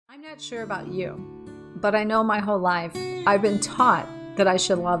I'm not sure about you, but I know my whole life I've been taught that I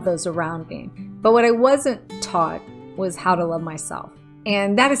should love those around me. But what I wasn't taught was how to love myself.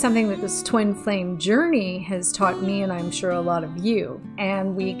 And that is something that this twin flame journey has taught me, and I'm sure a lot of you.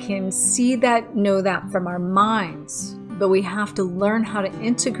 And we can see that, know that from our minds, but we have to learn how to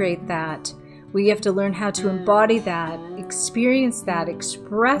integrate that. We have to learn how to embody that, experience that,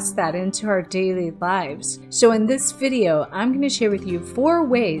 express that into our daily lives. So in this video, I'm going to share with you 4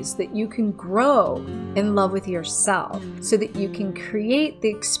 ways that you can grow in love with yourself so that you can create the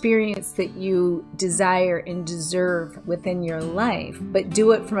experience that you desire and deserve within your life, but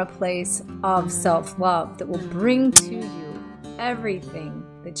do it from a place of self-love that will bring to you everything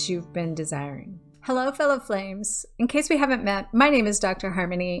that you've been desiring. Hello, fellow flames. In case we haven't met, my name is Dr.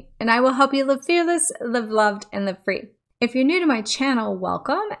 Harmony, and I will help you live fearless, live loved, and live free. If you're new to my channel,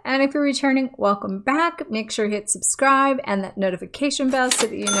 welcome. And if you're returning, welcome back. Make sure you hit subscribe and that notification bell so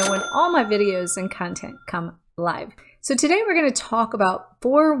that you know when all my videos and content come live. So today we're going to talk about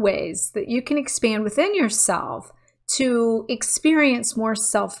 4 ways that you can expand within yourself to experience more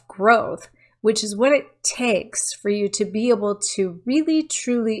self-growth, which is what it takes for you to be able to really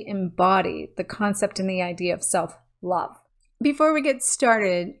truly embody the concept and the idea of self-love. Before we get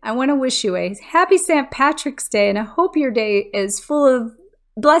started, I want to wish you a happy St. Patrick's Day, and I hope your day is full of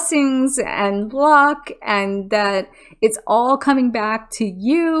blessings and luck, and that it's all coming back to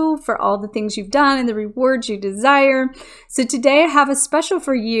you for all the things you've done and the rewards you desire. So today I have a special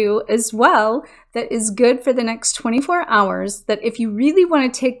for you as well that is good for the next 24 hours, that if you really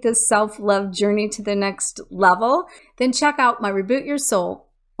want to take this self-love journey to the next level, then check out my Reboot Your Soul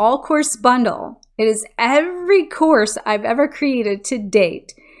all-course bundle. It is every course I've ever created to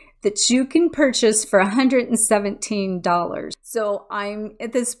date that you can purchase for $117. So I'm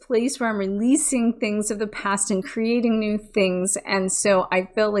at this place where I'm releasing things of the past and creating new things. And so I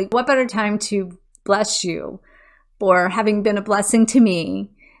feel like what better time to bless you for having been a blessing to me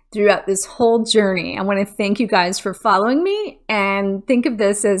throughout this whole journey. I want to thank you guys for following me and think of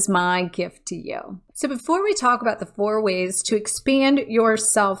this as my gift to you. So before we talk about the 4 ways to expand your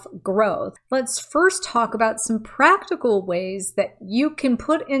self-growth, let's first talk about some practical ways that you can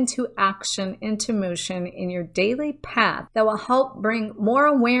put into action, into motion in your daily path that will help bring more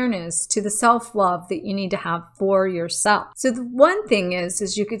awareness to the self-love that you need to have for yourself. So the one thing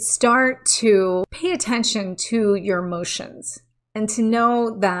is you could start to pay attention to your emotions, and to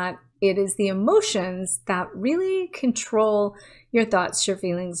know that it is the emotions that really control your thoughts, your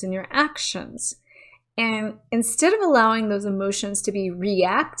feelings, and your actions. And instead of allowing those emotions to be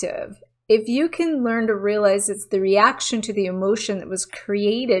reactive, if you can learn to realize it's the reaction to the emotion that was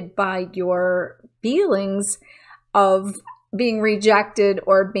created by your feelings of being rejected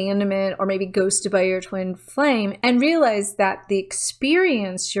or abandonment or maybe ghosted by your twin flame, and realize that the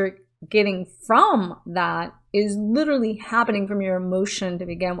experience you're getting from that is literally happening from your emotion to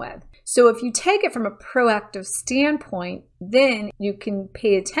begin with. So if you take it from a proactive standpoint, then you can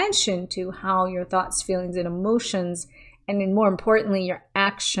pay attention to how your thoughts, feelings, and emotions, and then more importantly, your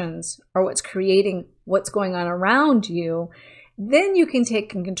actions are what's creating what's going on around you. Then you can take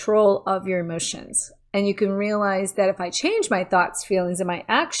control of your emotions. And you can realize that if I change my thoughts, feelings, and my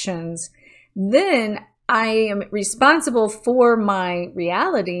actions, then I am responsible for my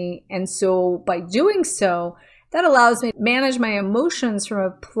reality. And so by doing so, that allows me to manage my emotions from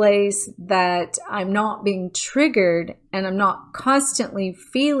a place that I'm not being triggered and I'm not constantly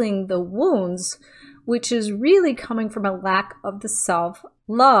feeling the wounds, which is really coming from a lack of the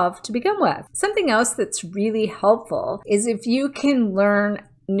self-love to begin with. Something else that's really helpful is if you can learn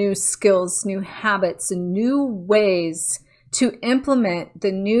new skills, new habits, and new ways to implement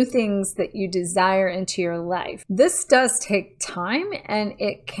the new things that you desire into your life. This does take time, and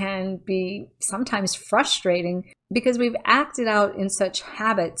it can be sometimes frustrating because we've acted out in such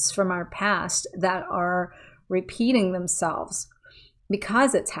habits from our past that are repeating themselves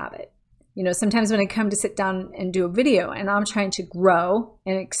because it's habit. You know, sometimes when I come to sit down and do a video and I'm trying to grow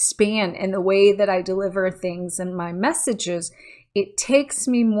and expand in the way that I deliver things and my messages, it takes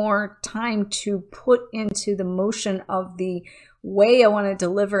me more time to put into the motion of the way I want to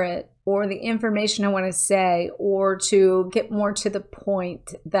deliver it, or the information I want to say, or to get more to the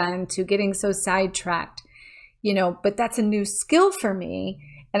point than to getting so sidetracked. You know, but that's a new skill for me.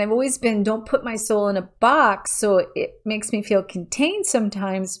 And I've always been, don't put my soul in a box, so it makes me feel contained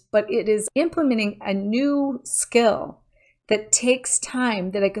sometimes, but it is implementing a new skill that takes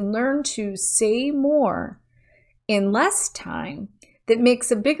time, that I can learn to say more in less time, that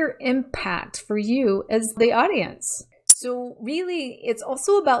makes a bigger impact for you as the audience. So really, it's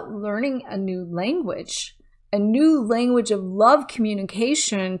also about learning a new language a new language of love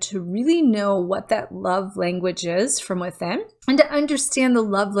communication to really know what that love language is from within and to understand the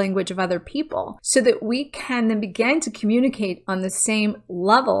love language of other people so that we can then begin to communicate on the same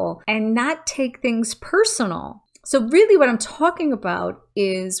level and not take things personal. So really what I'm talking about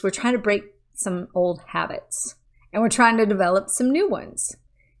is we're trying to break some old habits and we're trying to develop some new ones.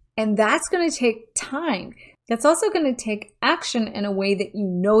 And that's going to take time. That's also going to take action in a way that you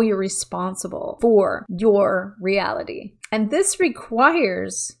know you're responsible for your reality. And this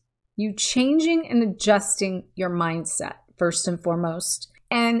requires you changing and adjusting your mindset, first and foremost,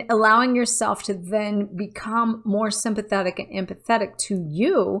 and allowing yourself to then become more sympathetic and empathetic to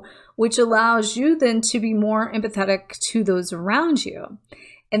you, which allows you then to be more empathetic to those around you.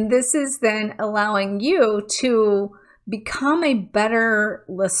 And this is then allowing you to become a better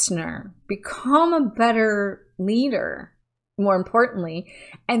listener, become a better leader, more importantly.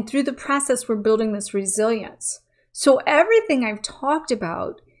 And through the process, we're building this resilience. So everything I've talked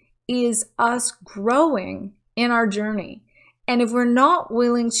about is us growing in our journey. And if we're not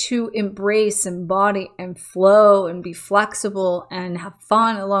willing to embrace, embody, and flow and be flexible and have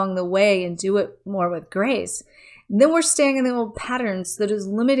fun along the way and do it more with grace, then we're staying in the old patterns that is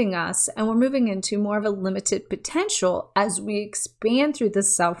limiting us, and we're moving into more of a limited potential as we expand through the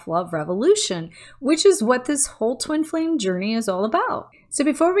self-love revolution, which is what this whole twin flame journey is all about. So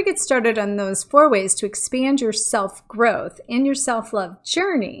before we get started on those 4 ways to expand your self-growth and your self-love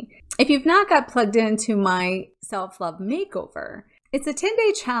journey, if you've not got plugged into my Self-Love Makeover, it's a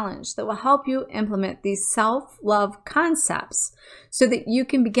 10-day challenge that will help you implement these self-love concepts so that you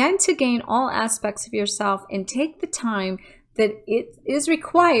can begin to gain all aspects of yourself and take the time that it is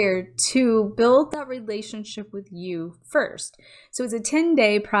required to build that relationship with you first. So it's a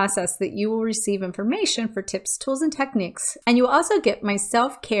 10-day process that you will receive information for tips, tools, and techniques. And you will also get my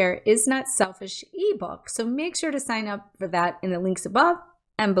Self-Care Is Not Selfish ebook. So make sure to sign up for that in the links above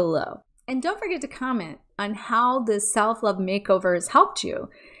and below. And don't forget to comment on how this self-love makeover has helped you,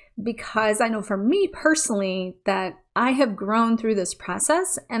 because I know for me personally that I have grown through this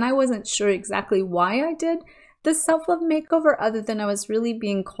process and I wasn't sure exactly why I did the self-love makeover other than I was really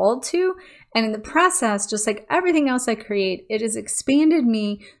being called to. And in the process, just like everything else I create, it has expanded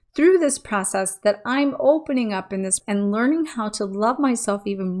me through this process that I'm opening up in this and learning how to love myself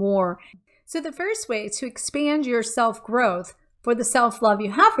even more. So the first way to expand your self-growth for the self-love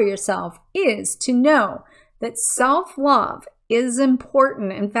you have for yourself is to know that self-love is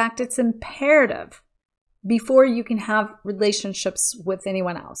important. In fact, it's imperative before you can have relationships with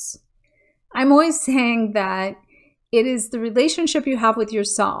anyone else. I'm always saying that it is the relationship you have with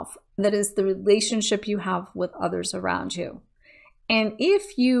yourself that is the relationship you have with others around you. And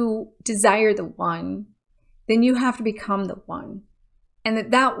if you desire the one, then you have to become the one.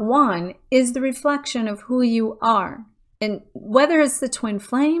 And that one is the reflection of who you are. And whether it's the twin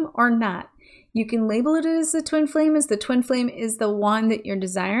flame or not, you can label it as the twin flame, as the twin flame is the one that you're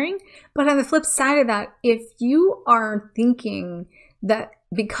desiring. But on the flip side of that, if you are thinking that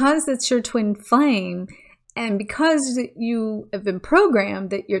because it's your twin flame and because you have been programmed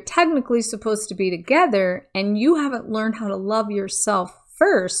that you're technically supposed to be together and you haven't learned how to love yourself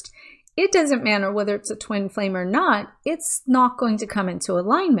first, it doesn't matter whether it's a twin flame or not, it's not going to come into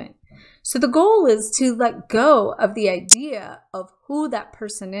alignment. So the goal is to let go of the idea of who that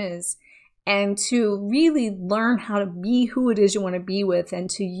person is and to really learn how to be who it is you want to be with and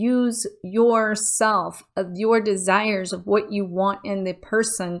to use yourself, of your desires of what you want in the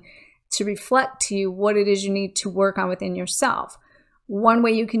person to reflect to you what it is you need to work on within yourself. One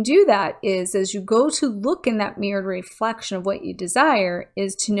way you can do that is as you go to look in that mirrored reflection of what you desire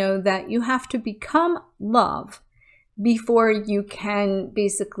is to know that you have to become love before you can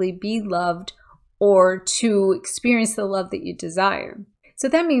basically be loved or to experience the love that you desire. So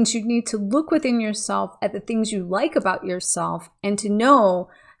that means you need to look within yourself at the things you like about yourself and to know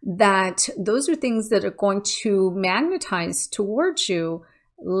that those are things that are going to magnetize towards you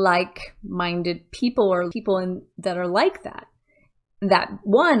like-minded people or people that are like that. That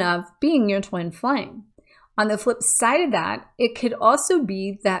one of being your twin flame. On the flip side of that, it could also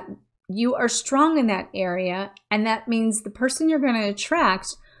be that you are strong in that area, and that means the person you're going to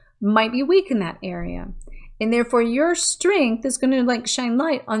attract might be weak in that area. And therefore your strength is going to shine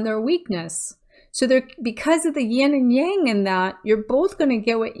light on their weakness. So because of the yin and yang in that, you're both going to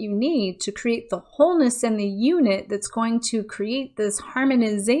get what you need to create the wholeness and the unit that's going to create this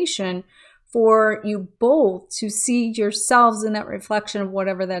harmonization for you both to see yourselves in that reflection of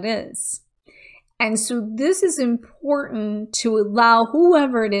whatever that is. And so this is important to allow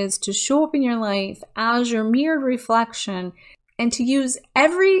whoever it is to show up in your life as your mirrored reflection and to use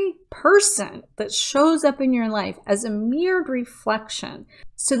every person that shows up in your life as a mirrored reflection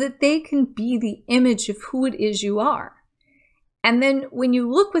so that they can be the image of who it is you are. And then when you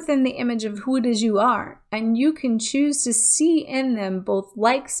look within the image of who it is you are, and you can choose to see in them both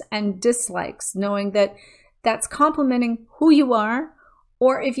likes and dislikes, knowing that that's complementing who you are,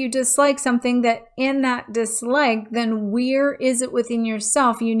 or if you dislike something, that in that dislike, then where is it within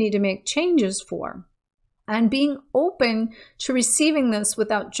yourself you need to make changes for? And being open to receiving this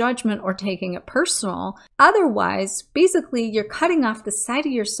without judgment or taking it personal. Otherwise, basically, you're cutting off the side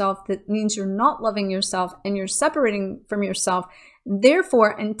of yourself that means you're not loving yourself and you're separating from yourself.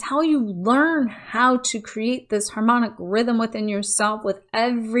 Therefore, until you learn how to create this harmonic rhythm within yourself with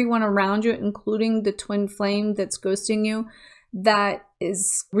everyone around you, including the twin flame that's ghosting you, that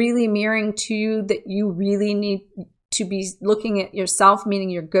is really mirroring to you, that you really need to be looking at yourself, meaning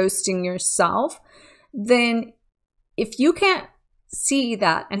you're ghosting yourself, then if you can't see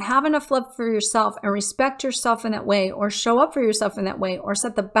that and have enough love for yourself and respect yourself in that way, or show up for yourself in that way, or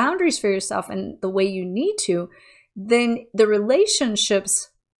set the boundaries for yourself in the way you need to, then the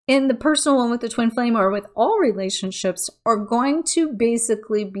relationships in the personal one with the twin flame, or with all relationships, are going to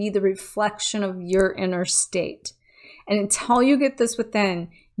basically be the reflection of your inner state. And until you get this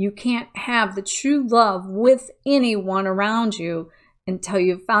within, you can't have the true love with anyone around you until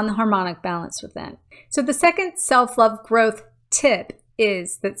you've found the harmonic balance within. So the second self-love growth tip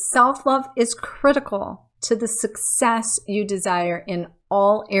is that self-love is critical to the success you desire in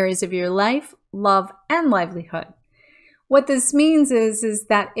all areas of your life, love, and livelihood. What this means is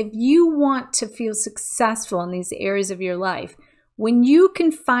that if you want to feel successful in these areas of your life, when you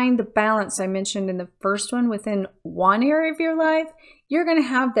can find the balance I mentioned in the first one within one area of your life, you're going to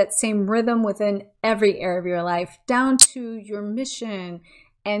have that same rhythm within every area of your life, down to your mission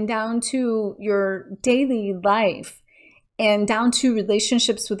and down to your daily life and down to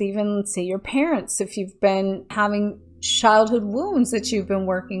relationships with even, let's say, your parents, if you've been having childhood wounds that you've been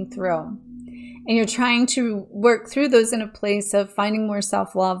working through. And you're trying to work through those in a place of finding more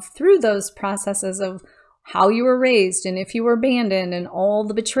self-love through those processes of how you were raised, and if you were abandoned, and all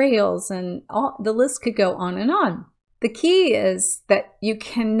the betrayals, and all the list could go on and on. The key is that you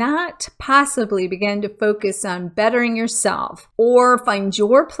cannot possibly begin to focus on bettering yourself or find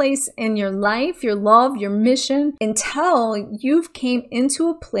your place in your life, your love, your mission, until you've came into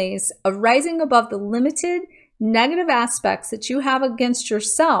a place of rising above the limited negative aspects that you have against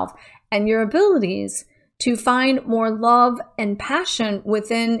yourself and your abilities to find more love and passion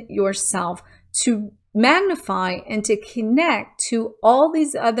within yourself, to magnify and to connect to all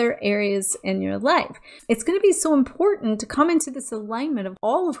these other areas in your life. It's going to be so important to come into this alignment of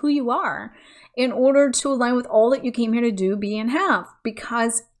all of who you are in order to align with all that you came here to do, be, and have.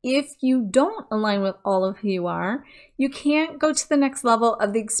 Because if you don't align with all of who you are, you can't go to the next level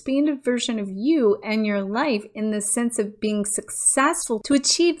of the expanded version of you and your life, in the sense of being successful to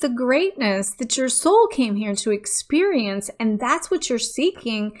achieve the greatness that your soul came here to experience. And that's what you're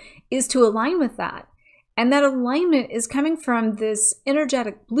seeking, is to align with that. And that alignment is coming from this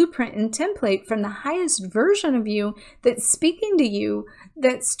energetic blueprint and template from the highest version of you that's speaking to you,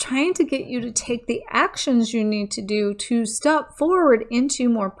 that's trying to get you to take the actions you need to do to step forward into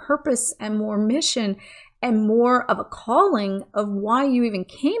more purpose and more mission and more of a calling of why you even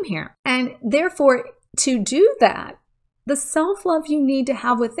came here. And therefore, to do that, the self-love you need to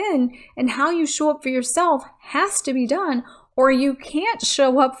have within and how you show up for yourself has to be done, or you can't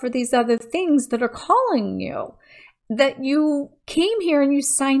show up for these other things that are calling you, that you came here and you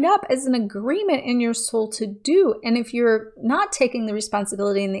signed up as an agreement in your soul to do. And if you're not taking the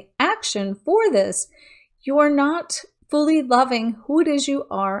responsibility and the action for this, you are not fully loving who it is you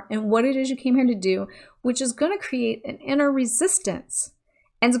are and what it is you came here to do, which is going to create an inner resistance.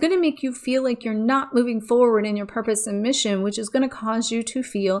 And it's going to make you feel like you're not moving forward in your purpose and mission, which is going to cause you to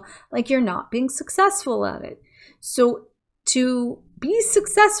feel like you're not being successful at it. So to be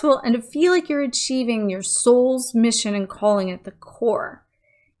successful and to feel like you're achieving your soul's mission and calling at the core,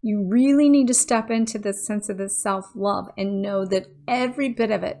 you really need to step into this sense of this self-love and know that every bit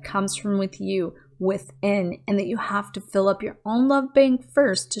of it comes from with you within, and that you have to fill up your own love bank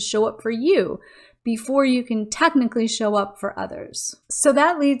first to show up for you before you can technically show up for others. So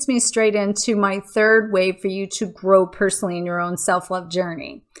that leads me straight into my third way for you to grow personally in your own self-love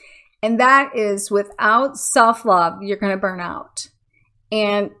journey. And that is, without self-love, you're going to burn out.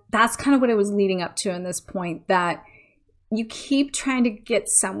 And that's kind of what I was leading up to in this point, that you keep trying to get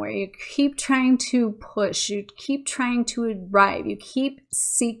somewhere. You keep trying to push. You keep trying to arrive. You keep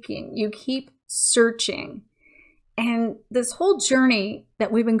seeking. You keep searching. And this whole journey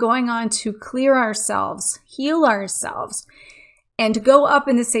that we've been going on to clear ourselves, heal ourselves, And to go up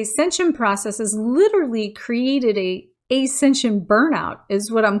in this ascension process has literally created a ascension burnout,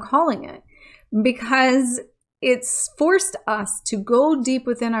 is what I'm calling it, because it's forced us to go deep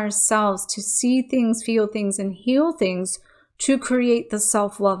within ourselves to see things, feel things, and heal things to create the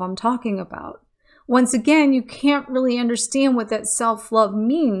self-love I'm talking about. Once again, you can't really understand what that self-love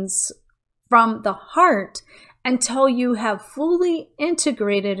means from the heart until you have fully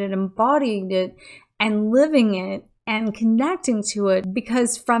integrated and embodied it and living it and connecting to it.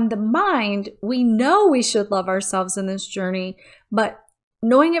 Because from the mind, we know we should love ourselves in this journey, but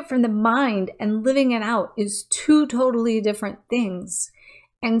knowing it from the mind and living it out is two totally different things.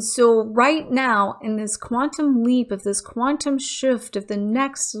 And so right now, in this quantum leap of this quantum shift of the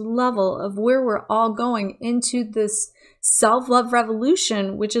next level of where we're all going into this self-love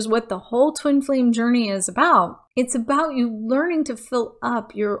revolution, which is what the whole twin flame journey is about, it's about you learning to fill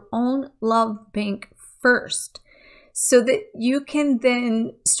up your own love bank first, so that you can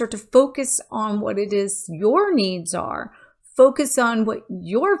then start to focus on what it is your needs are, focus on what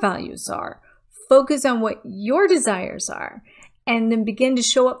your values are, focus on what your desires are, and then begin to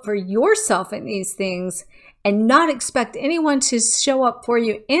show up for yourself in these things and not expect anyone to show up for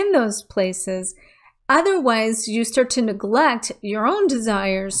you in those places. Otherwise, you start to neglect your own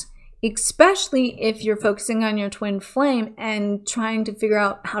desires, especially if you're focusing on your twin flame and trying to figure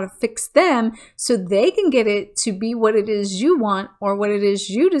out how to fix them so they can get it to be what it is you want or what it is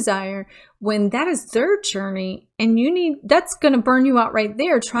you desire, when that is their journey. And that's going to burn you out right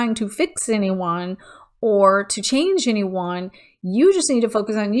there, trying to fix anyone or to change anyone. You just need to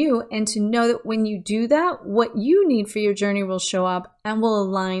focus on you and to know that when you do that, what you need for your journey will show up and will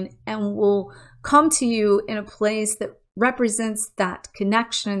align and will come to you in a place that represents that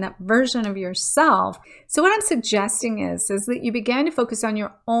connection and that version of yourself. So what I'm suggesting is that you begin to focus on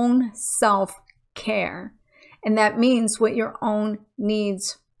your own self-care. And that means what your own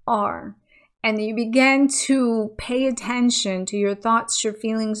needs are. And you begin to pay attention to your thoughts, your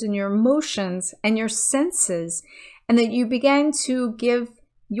feelings, and your emotions and your senses. And that you begin to give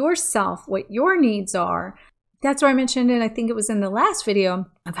yourself what your needs are. That's where I mentioned it, I think it was in the last video,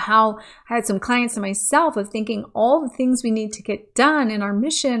 of how I had some clients and myself of thinking all the things we need to get done in our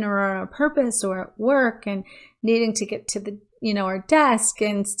mission or our purpose or at work, and needing to get to the, our desk,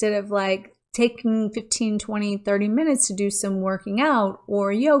 instead of like taking 15, 20, 30 minutes to do some working out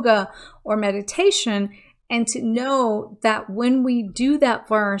or yoga or meditation. And to know that when we do that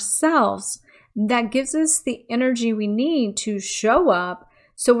for ourselves, that gives us the energy we need to show up,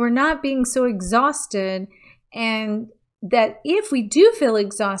 so we're not being so exhausted. And that if we do feel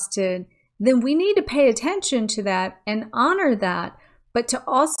exhausted, then we need to pay attention to that and honor that. But to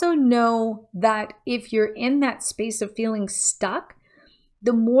also know that if you're in that space of feeling stuck,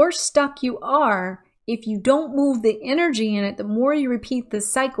 the more stuck you are, if you don't move the energy in it, the more you repeat the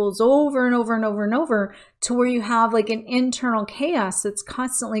cycles over and over and over and over, to where you have like an internal chaos that's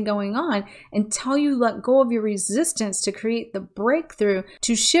constantly going on, until you let go of your resistance to create the breakthrough,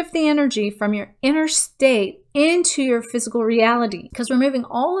 to shift the energy from your inner state into your physical reality. Because we're moving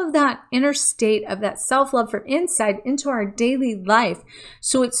all of that inner state of that self-love from inside into our daily life.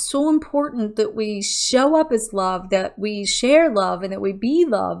 So it's so important that we show up as love, that we share love, and that we be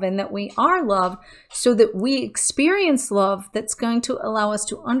love, and that we are love, so that we experience love that's going to allow us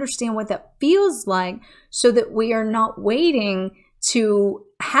to understand what that feels like, so that we are not waiting to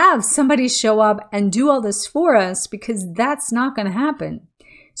have somebody show up and do all this for us, because that's not going to happen.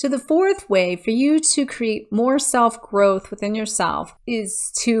 So the fourth way for you to create more self-growth within yourself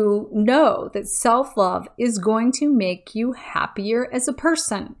is to know that self-love is going to make you happier as a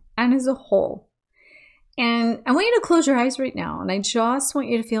person and as a whole. And I want you to close your eyes right now, and I just want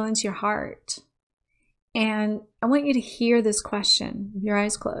you to feel into your heart. And I want you to hear this question with your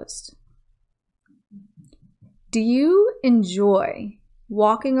eyes closed. Do you enjoy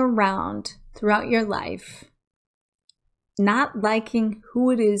walking around throughout your life not liking who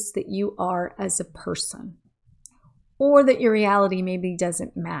it is that you are as a person, or that your reality maybe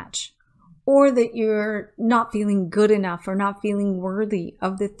doesn't match, or that you're not feeling good enough or not feeling worthy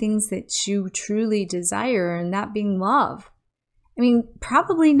of the things that you truly desire, and that being love? I mean,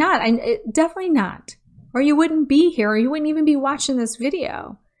 probably not. Definitely not. Or you wouldn't be here, or you wouldn't even be watching this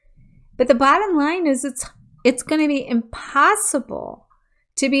video. But the bottom line is it's going to be impossible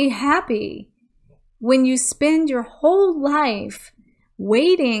to be happy when you spend your whole life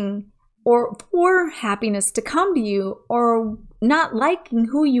waiting for happiness to come to you, or not liking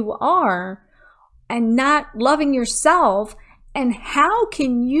who you are and not loving yourself. And how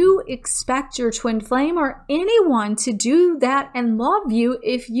can you expect your twin flame or anyone to do that and love you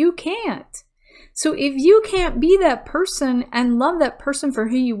if you can't? So if you can't be that person and love that person for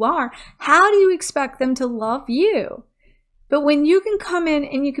who you are, how do you expect them to love you? But when you can come in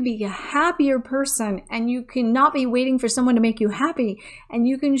and you can be a happier person, and you can not be waiting for someone to make you happy, and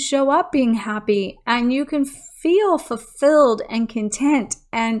you can show up being happy, and you can feel fulfilled and content,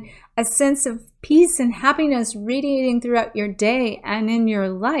 and a sense of peace and happiness radiating throughout your day and in your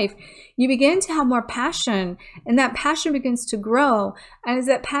life, you begin to have more passion, and that passion begins to grow. And as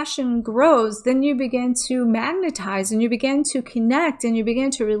that passion grows, then you begin to magnetize, and you begin to connect, and you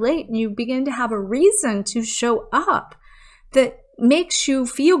begin to relate, and you begin to have a reason to show up that makes you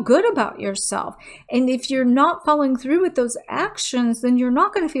feel good about yourself. And if you're not following through with those actions, then you're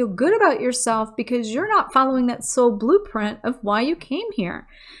not going to feel good about yourself, because you're not following that soul blueprint of why you came here.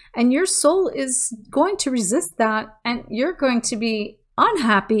 And your soul is going to resist that, and you're going to be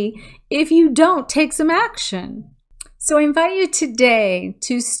unhappy if you don't take some action. So I invite you today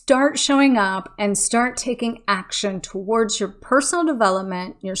to start showing up and start taking action towards your personal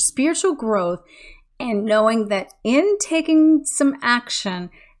development, your spiritual growth, and knowing that in taking some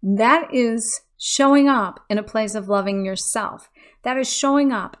action, that is showing up in a place of loving yourself. That is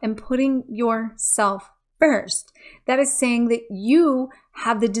showing up and putting yourself first. That is saying that you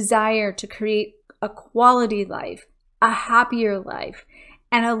have the desire to create a quality life, a happier life,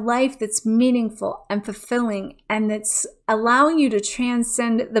 and a life that's meaningful and fulfilling, and that's allowing you to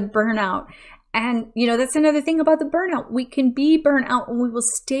transcend the burnout. And, that's another thing about the burnout. We can be burnt out and we will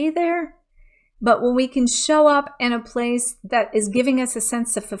stay there. But when we can show up in a place that is giving us a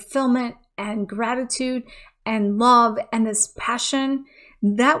sense of fulfillment and gratitude and love and this passion,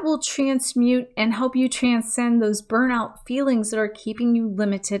 that will transmute and help you transcend those burnout feelings that are keeping you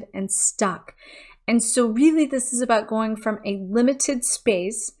limited and stuck. And so really this is about going from a limited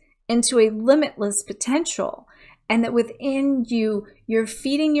space into a limitless potential. And that within you, you're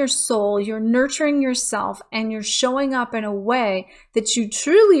feeding your soul, you're nurturing yourself, and you're showing up in a way that you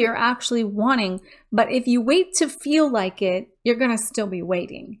truly are actually wanting. But if you wait to feel like it, you're going to still be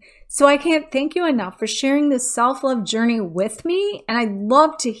waiting. So I can't thank you enough for sharing this self-love journey with me. And I'd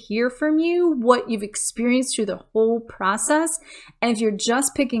love to hear from you what you've experienced through the whole process. And if you're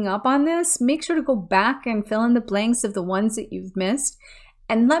just picking up on this, make sure to go back and fill in the blanks of the ones that you've missed.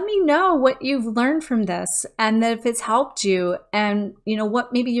 And let me know what you've learned from this, and that if it's helped you, and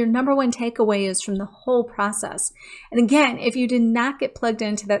what maybe your number one takeaway is from the whole process. And again, if you did not get plugged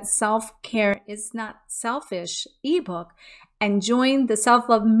into that Self-Care Is Not Selfish ebook and join the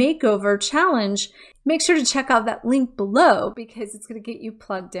Self-Love Makeover Challenge, make sure to check out that link below, because it's going to get you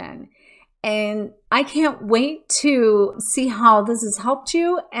plugged in. And I can't wait to see how this has helped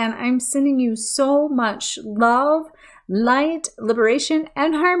you. And I'm sending you so much love, light, liberation,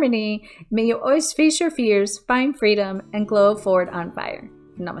 and harmony. May you always face your fears, find freedom, and glow forward on fire.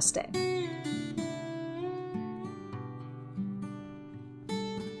 Namaste.